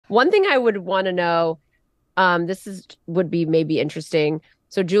One thing I would want to know, would be maybe interesting.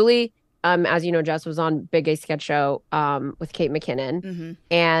 So Julie, as you know, Jess was on Big Gay Sketch Show with Kate McKinnon, Hmm.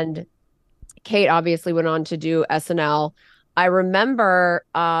 and Kate obviously went on to do SNL. I remember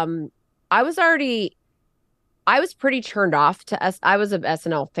I was already I was pretty turned off to I was an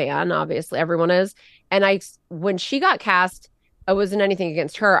SNL fan, obviously everyone is. And when she got cast, it wasn't anything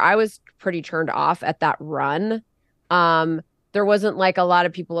against her. I was pretty turned off at that run. Um, there wasn't like a lot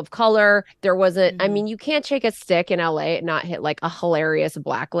of people of color. There wasn't, I Hmm. mean, you can't shake a stick in LA and not hit like a hilarious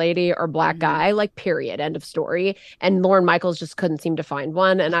black lady or black Hmm. guy, like period, end of story. And Lauren Michaels just couldn't seem to find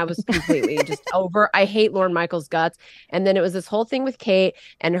one. And I was completely just over. I hate Lauren Michaels' guts. And then it was this whole thing with Kate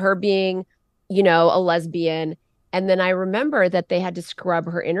and her being, a lesbian. And then I remember that they had to scrub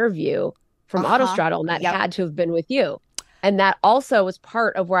her interview from Uh-huh. Autostraddle, and that Yep. had to have been with you. And that also was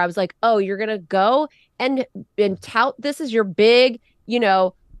part of where I was like, oh, you're gonna go and tout this is your big,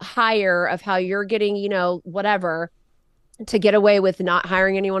 hire of how you're getting, whatever to get away with not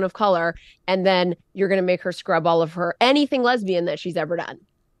hiring anyone of color. And then you're gonna make her scrub all of her anything lesbian that she's ever done.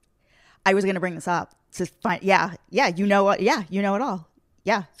 I was gonna bring this up to find. Yeah, yeah. You know what? Yeah, you know it all.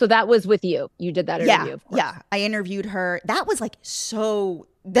 Yeah, So that was with you. You did that yeah, interview, of course. yeah. I interviewed her. That was like so.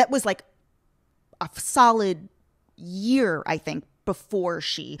 That was like a solid year, I think, before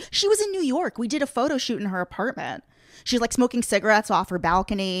she was in New York. We did a photo shoot in her apartment. She's like smoking cigarettes off her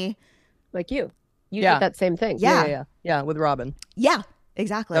balcony. Like you. You did Yeah. that same thing. Yeah, yeah, Yeah, yeah. Yeah, with Robin. yeah, That was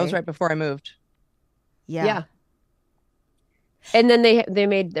exactly. right before I moved. Yeah. Yeah. And then they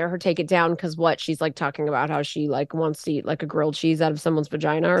made her take it down because what she's like talking about how she like wants to eat like a grilled cheese out of someone's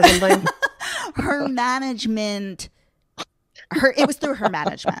vagina or something. Her management, her it was through her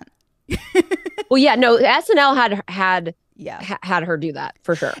management. Well, yeah, no, SNL Yeah. had her do that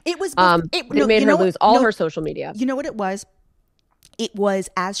for sure. It was They no, made you her know what? lose all No, her social media. you know what it was? It was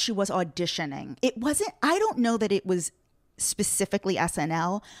as she was auditioning. It wasn't, I don't know that it was specifically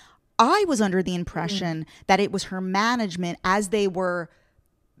SNL. I was under the Mm. impression that it was her management as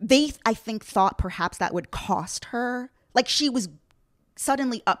I think, thought perhaps that would cost her. Like she was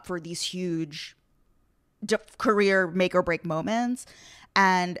suddenly up for these huge career make or break moments.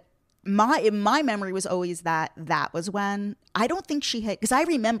 And my memory was always that was when I don't think she had, because I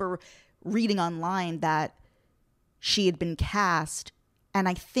remember reading online that she had been cast, and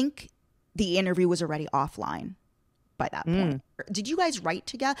I think the interview was already offline by that point. Mm. Did you guys write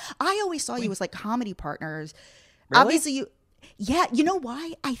together? I always saw you We as like comedy partners. really? Obviously, yeah, you know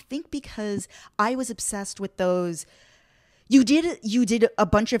why? I think because I was obsessed with those. You did a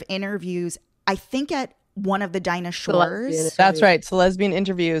bunch of interviews. I think at one of the Dinah The lesbian Shores, That's interviews. right. So lesbian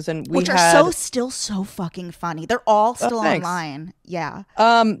interviews, and we which are so had. still so fucking funny. They're all Oh, still thanks. online. Yeah.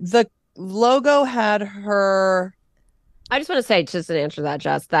 The logo had her. I just want to say, just to answer that,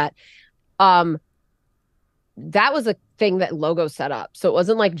 Jess, that um that was a thing that Logo set up. So it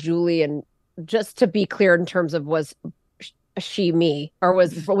wasn't like Julie and just to be clear in terms of was she me or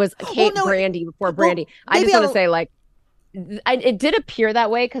was Well, Kate no. Brandy before Well, Brandy. I maybe just want to I'll. say like it did appear that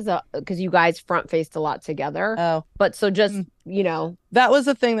way because you guys front faced a lot together. Oh, But so just, mm. That was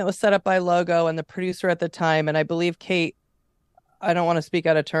the thing that was set up by Logo and the producer at the time, and I believe Kate. I don't want to speak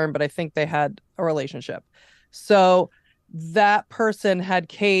out of turn, but I think they had a relationship. So that person had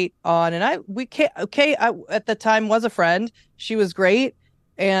Kate on, and Kate at the time was a friend. She was great,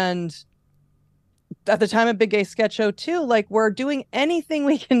 and at the time of Big Gay Sketch Show too, like we're doing anything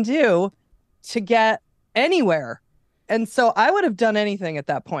we can do to get anywhere. And so I would have done anything at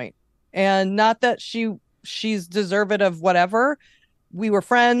that point. And not that she's deserved of whatever. We were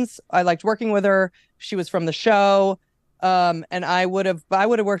friends. I liked working with her. She was from the show. And I would have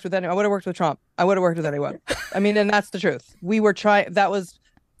worked with anyone. I would have worked with Trump. I would have worked with anyone. I mean, and that's the truth. We were trying, that was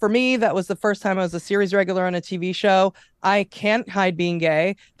for me, that was the first time I was a series regular on a TV show. I can't hide being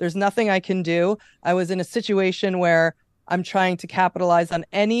gay. There's nothing I can do. I was in a situation where I'm trying to capitalize on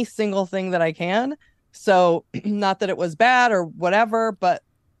any single thing that I can. So, not that it was bad or whatever, but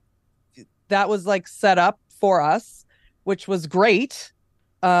that was like set up for us, which was great.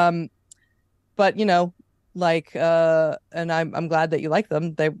 Um, but like and I'm glad that you like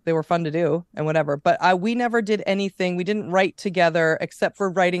them. They were fun to do and whatever. But we never did anything. We didn't write together except for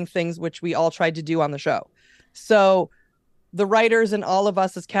writing things which we all tried to do on the show. So the writers and all of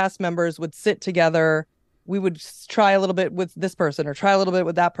us as cast members would sit together. We would try a little bit with this person or try a little bit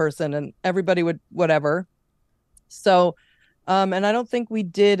with that person, and everybody would whatever. So and I don't think we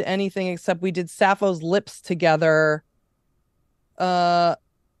did anything except we did Sappho's lips together. Uh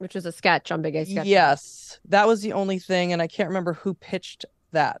which was a sketch on Big A Sketch Show. Yes, that was the only thing, and I can't remember who pitched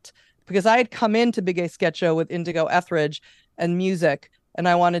that because I had come into Big A Sketch Show with Indigo Etheridge and music, and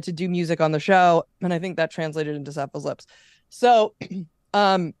I wanted to do music on the show. And I think that translated into Sappho's Lips. So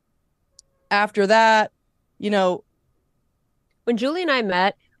after that, when Julie and I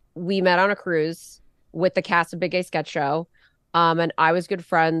met, we met on a cruise with the cast of Big Gay Sketch Show. And I was good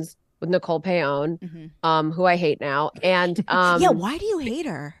friends with Nicole Payon, who I hate now. And yeah, why do you hate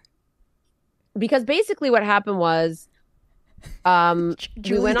her? Because basically what happened was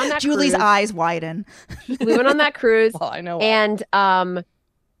we went on that Julie's cruise. eyes widen. We went on that cruise. Well, I know. And I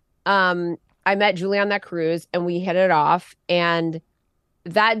met Julie on that cruise and we hit it off. And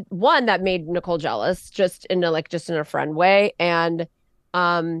that made Nicole jealous, just in a friend way. And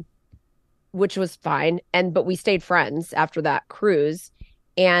which was fine. But we stayed friends after that cruise.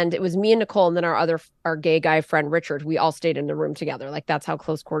 And it was me and Nicole, and then our gay guy friend Richard. We all stayed in the room together. Like, that's how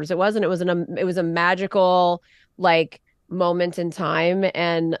close quarters it was. And it was a magical like moment in time,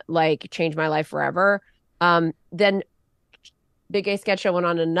 and like changed my life forever. Then Big Gay Sketch Show went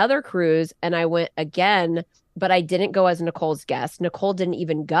on another cruise, and I went again, but I didn't go as Nicole's guest. Nicole didn't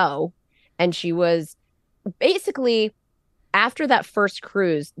even go, and she was basically, after that first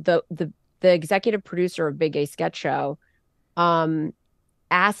cruise, the executive producer of Big Gay Sketch Show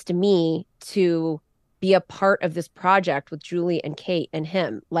asked me to be a part of this project with Julie and Kate and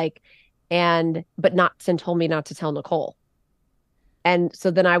him, and told me not to tell Nicole. And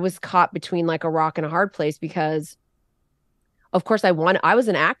so then I was caught between like a rock and a hard place, because of course I was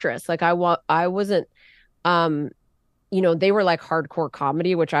an actress. Like I wasn't, they were like hardcore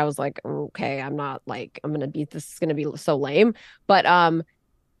comedy, which I was like, okay, I'm not like, this is going to be so lame. But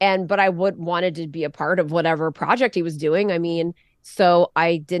I wanted to be a part of whatever project he was doing. I mean, so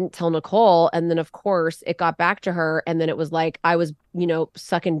I didn't tell Nicole. And then of course it got back to her. And then it was like, I was,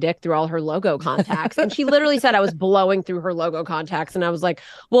 sucking dick through all her logo contacts. And she literally said I was blowing through her logo contacts. And I was like,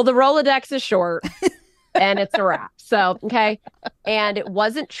 well, the Rolodex is short and it's a wrap. So, okay. And it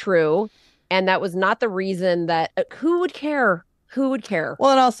wasn't true. And that was not the reason that who would care? Who would care?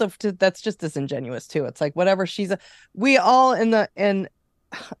 Well, and also that's just disingenuous too. It's like, whatever, we all in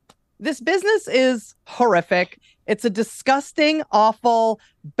this business is horrific. It's a disgusting, awful,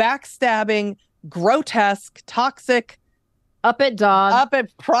 backstabbing, grotesque, toxic, up at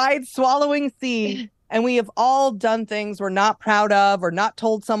pride swallowing sea. And we have all done things we're not proud of, or not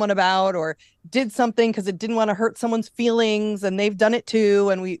told someone about, or did something because it didn't want to hurt someone's feelings, and they've done it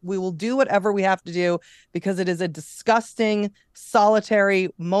too. And we will do whatever we have to do, because it is a disgusting, solitary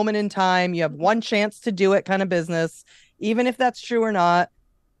moment in time. You have one chance to do it kind of business, even if that's true or not.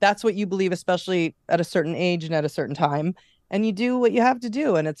 That's what you believe, especially at a certain age and at a certain time. And you do what you have to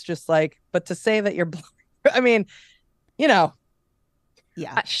do. And it's just like, but to say that you're, I mean, yeah,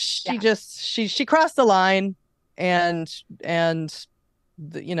 she crossed the line, and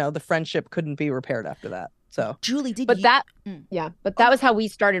the friendship couldn't be repaired after that. So Julie, that was how we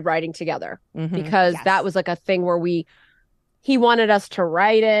started writing together, because that was like a thing where he wanted us to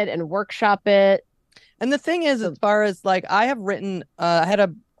write it and workshop it. And the thing is, as far as like, I have written,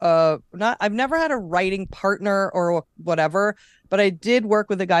 I've never had a writing partner or whatever, but I did work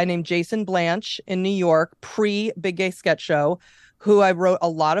with a guy named Jason Blanche in New York, pre Big Gay Sketch Show, who I wrote a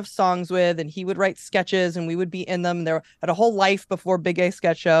lot of songs with, and he would write sketches and we would be in them. There had a whole life before Big Gay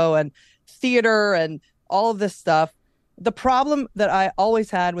Sketch Show, and theater and all of this stuff. The problem that I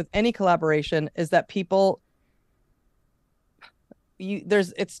always had with any collaboration is that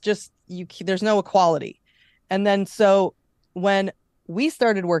there's no equality. And then so when we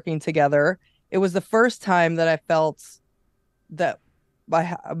started working together, it was the first time that I felt that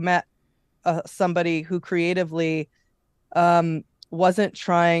I met somebody who creatively wasn't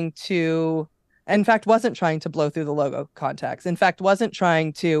trying to blow through the logo contacts. In fact, wasn't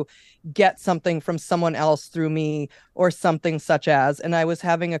trying to get something from someone else through me, or something such as, and I was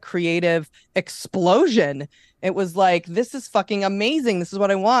having a creative explosion. It was like, this is fucking amazing. This is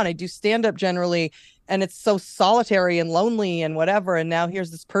what I want. I do stand up generally, and it's so solitary and lonely and whatever. And now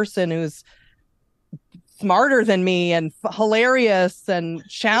here's this person who's smarter than me and hilarious and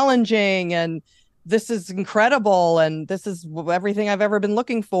challenging, and this is incredible, and this is everything I've ever been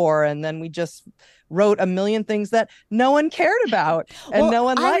looking for. And then we just wrote a million things that no one cared about and no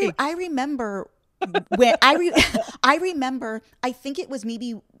one liked. I remember when I remember, I think it was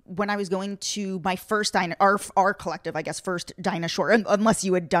maybe when I was going to my first our collective, I guess, first Dinah Shore, unless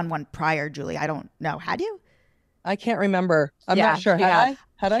you had done one prior, Julie. I don't know. Had you? I can't remember. I'm not sure. Had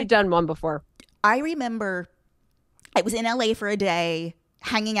I? She'd done one before. I remember I was in LA for a day,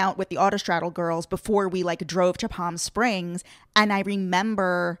 hanging out with the Autostraddle girls before we like drove to Palm Springs. And I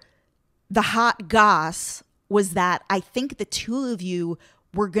remember the hot goss was that I think the two of you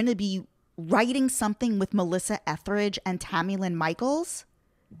were going to be writing something with Melissa Etheridge and Tammy Lynn Michaels.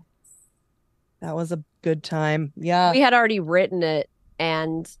 That was a good time. Yeah. We had already written it,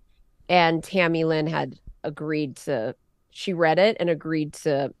 and Tammy Lynn had agreed to. She read it and agreed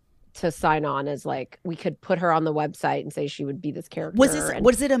to sign on as like we could put her on the website and say she would be this character.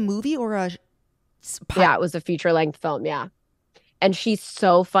 Was it a movie or a? Yeah, it was a feature length film. Yeah, and she's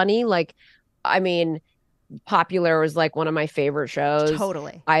so funny. Like, I mean, Popular was like one of my favorite shows.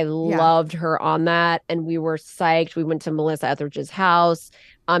 Totally. I loved her on that, and we were psyched. We went to Melissa Etheridge's house.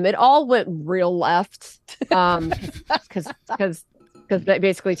 It all went real left. Because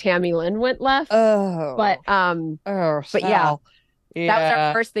basically Tammy Lynn went left. Oh. But yeah. That was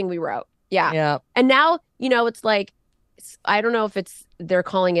our first thing we wrote. Yeah. Yeah. And now, it's like I don't know if they're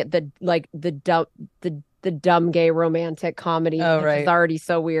calling it the dumb gay romantic comedy. Oh, right. It's already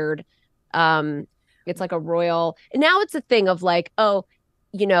so weird. It's like a royal, and now it's a thing of like, a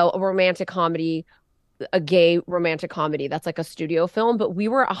romantic comedy, a gay romantic comedy. That's like a studio film, but we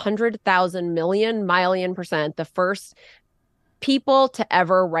were 100,000 million percent the first people to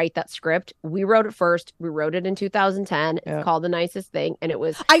ever write that script. We wrote it first. We wrote it in 2010. It's called The Nicest Thing, and it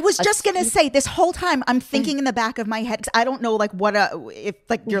was. I was just gonna say this whole time I'm thinking in the back of my head because I don't know like what if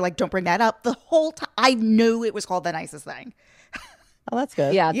like you're like don't bring that up. The whole time I knew it was called The Nicest Thing. Oh, that's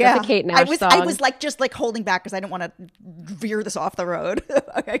good. Yeah, that's a Kate Nash song. I was like just like holding back because I didn't want to veer this off the road.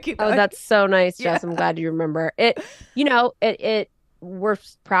 Okay, keep going. That's so nice, Jess. I'm glad you remember it. We're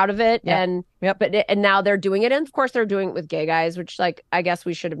proud of it, and and now they're doing it, and of course they're doing it with gay guys, which like I guess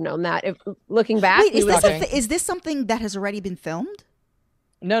we should have known that. If looking back, wait, is this something that has already been filmed?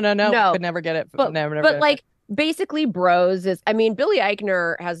 No. Could never get it. But never like basically, Bros is. I mean, Billy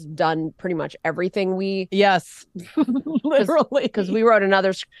Eichner has done pretty much everything we. Yes, literally, because we wrote a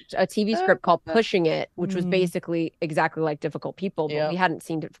TV script called Pushing It, which was basically exactly like Difficult People, but we hadn't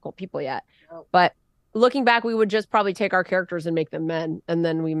seen Difficult People yet. But looking back, we would just probably take our characters and make them men, and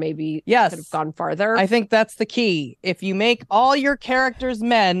then we maybe could have gone farther. I think that's the key. If you make all your characters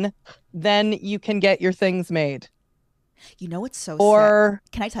men, then you can get your things made. You know what's so sick?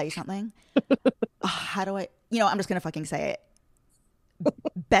 Can I tell you something? How do I? I'm just gonna fucking say it.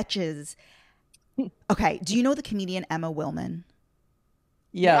 Betches. Okay. Do you know the comedian Emma Willman?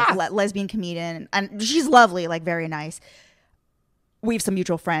 Yeah. Lesbian comedian, and she's lovely, like very nice. We have some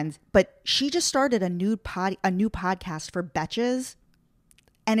mutual friends, but she just started a new podcast for Betches,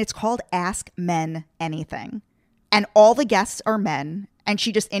 and it's called Ask Men Anything, and all the guests are men, and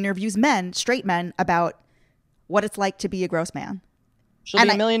she just interviews straight men, about what it's like to be a gross man. She'll be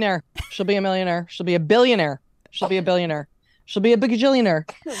a millionaire. She'll be a millionaire. She'll be a billionaire. She'll be a billionaire. She'll be a bajillionaire.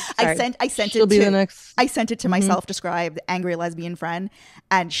 I sent it to my self-described angry lesbian friend,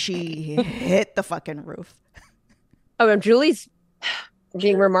 and she hit the fucking roof. Oh, and Julie's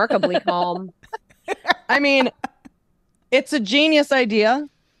being remarkably calm. I mean, it's a genius idea.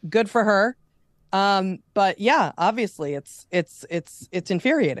 Good for her. But yeah, obviously it's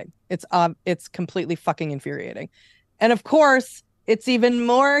infuriating. It's completely fucking infuriating. And of course, it's even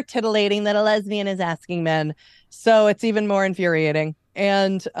more titillating that a lesbian is asking men. So it's even more infuriating.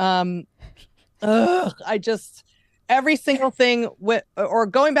 And every single thing or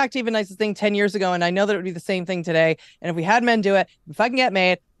going back to even Nicest Thing 10 years ago, and I know that it would be the same thing today. And if we had men do it, we fucking get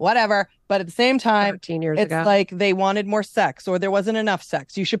made, whatever. But at the same time, 13 years it's ago. like they wanted more sex, or there wasn't enough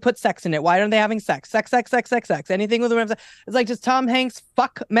sex. You should put sex in it. Why aren't they having sex? Sex. Anything with women. It's like, does Tom Hanks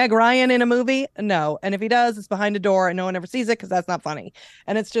fuck Meg Ryan in a movie? No. And if he does, it's behind a door and no one ever sees it because that's not funny.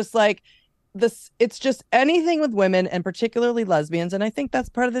 And it's just like this. It's just anything with women, and particularly lesbians. And I think that's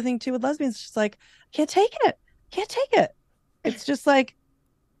part of the thing too with lesbians. It's just like, can't take it. It's just like,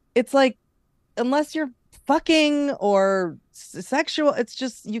 it's like, unless you're fucking or sexual, it's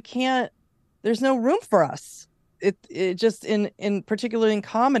just, you can't, there's no room for us. It just in particularly in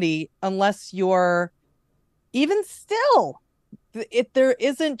comedy, unless you're even still, there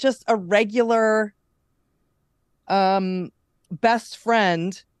isn't just a regular best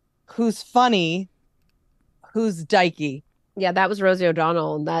friend who's funny, who's dykey. Yeah, that was Rosie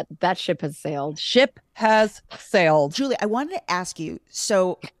O'Donnell, and that ship has sailed. Ship has sailed. Julie, I wanted to ask you,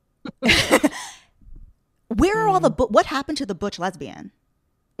 so where are all what happened to the butch lesbian?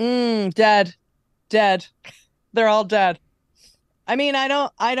 Dead. They're all dead. I mean, I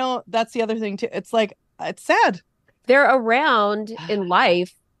don't, that's the other thing too. It's like, it's sad. They're around in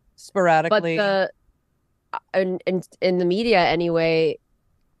life sporadically. But in the media anyway,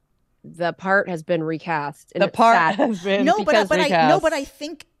 the part has been recast. And the part has been recast. I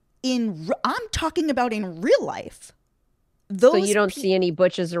think I'm talking about in real life. So you don't see any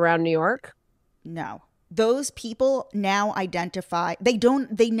butches around New York? No. those people now identify, they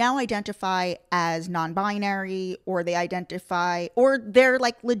now identify as non-binary, or they're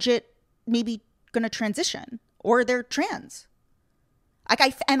like legit maybe gonna transition, or they're trans. Like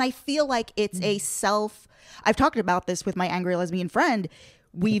I feel like it's I've talked about this with my angry lesbian friend.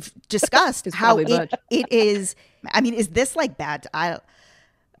 We've discussed how it is. I mean, is this like bad?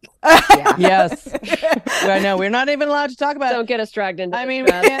 Yes. I know we're not even allowed to talk about it. Don't get us dragged into I mean,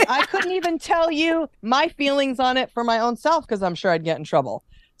 I couldn't even tell you my feelings on it for my own self, because I'm sure I'd get in trouble.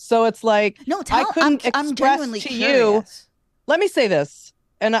 So it's like, I couldn't express genuinely to curious. you. Let me say this,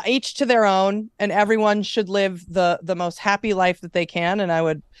 and each to their own, and everyone should live the most happy life that they can. And I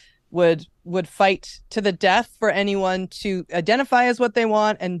would fight to the death for anyone to identify as what they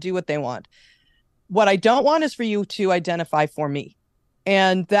want and do what they want. What I don't want is for you to identify for me.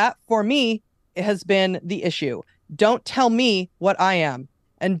 And that, for me, has been the issue. Don't tell me what I am,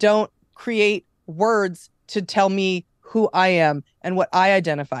 and don't create words to tell me who I am and what I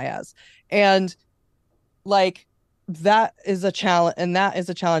identify as. And like, that is a challenge. And that is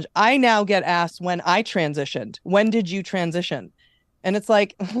a challenge. I now get asked when I transitioned, when did you transition? And it's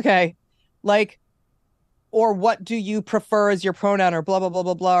like, okay, like, or what do you prefer as your pronoun, or blah, blah, blah,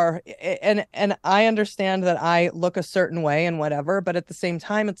 blah, blah. And I understand that I look a certain way and whatever, but at the same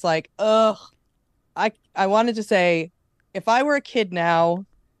time, it's like, ugh, I wanted to say, if I were a kid now,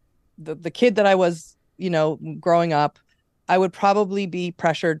 the kid that I was, growing up, I would probably be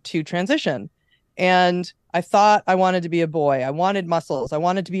pressured to transition. And I thought I wanted to be a boy. I wanted muscles. I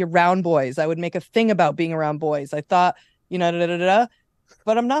wanted to be around boys. I would make a thing about being around boys. I thought,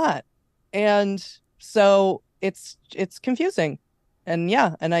 but I'm not. And so it's confusing. And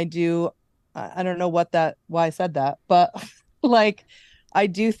and I don't know why I said that, but like, I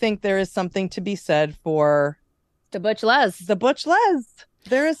do think there is something to be said for the butch les.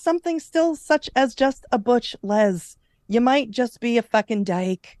 There is something still such as just a butch les. You might just be a fucking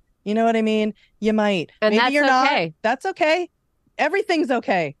dyke. You know what I mean? You might. And maybe that's you're okay. Not. That's okay. Everything's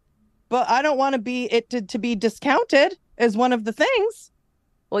okay. But I don't want to be to be discounted as one of the things.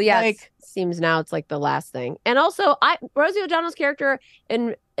 Well, yeah, it seems now it's like the last thing. And also, Rosie O'Donnell's character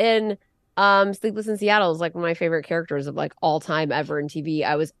in Sleepless in Seattle is like one of my favorite characters of like all time ever in TV.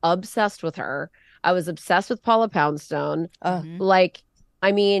 I was obsessed with her. I was obsessed with Paula Poundstone. Like,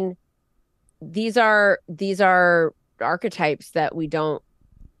 I mean, these are archetypes that we don't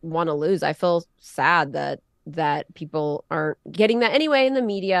want to lose. I feel sad that people aren't getting that anyway in the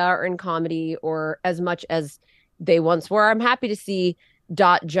media or in comedy or as much as they once were. I'm happy to see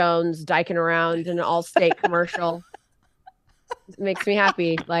Dot Jones diking around in an Allstate commercial. It makes me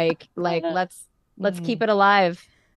happy. Like let's keep it alive.